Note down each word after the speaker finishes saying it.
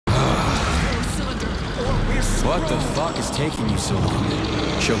What the fuck is taking you so long?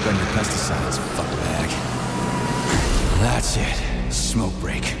 Choke on your pesticides, fuckbag. That's it. Smoke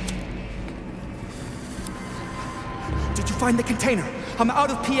break. Did you find the container? I'm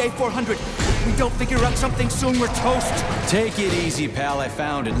out of PA 400. If we don't figure out something soon, we're toast. Take it easy, pal. I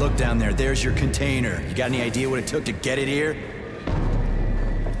found it. Look down there. There's your container. You got any idea what it took to get it here?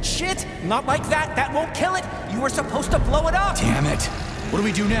 Shit! Not like that. That won't kill it. You were supposed to blow it up. Damn it. What do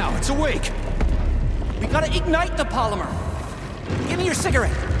we do now? It's awake. We gotta ignite the polymer. Give me your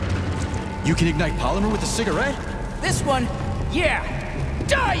cigarette. You can ignite polymer with a cigarette? This one, yeah.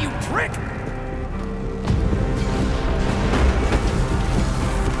 Die, you prick!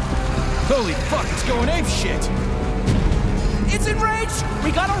 Holy fuck, it's going ape shit! It's enraged!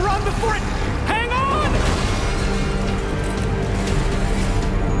 We gotta run before it... Hang on!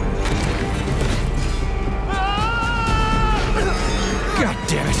 God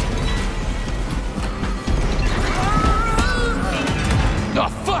damn it! Oh,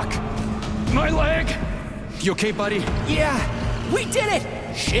 fuck! My leg! You okay, buddy? Yeah, we did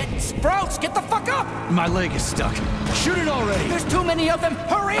it! Shit, Sprouts, get the fuck up! My leg is stuck. Shoot it already! There's too many of them,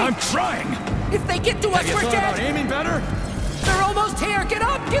 hurry! I'm trying! If they get to us, Have you we're thought dead! about aiming better? They're almost here, get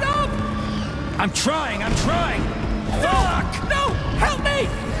up, get up! I'm trying! Fuck! No, help me!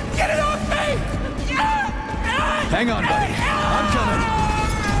 Get it off me! Hang on, buddy. I'm coming.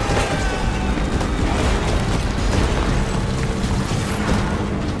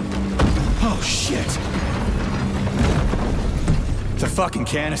 Oh, shit. The fucking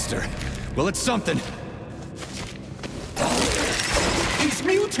canister. Well, it's something. He's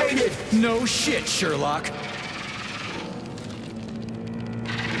mutated! No shit, Sherlock.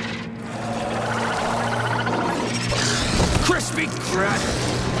 Crispy crap!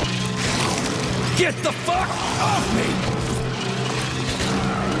 Get the fuck off me!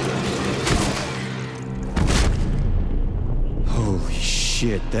 Holy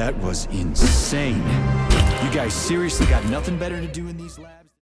shit, that was insane. You guys seriously got nothing better to do in these labs?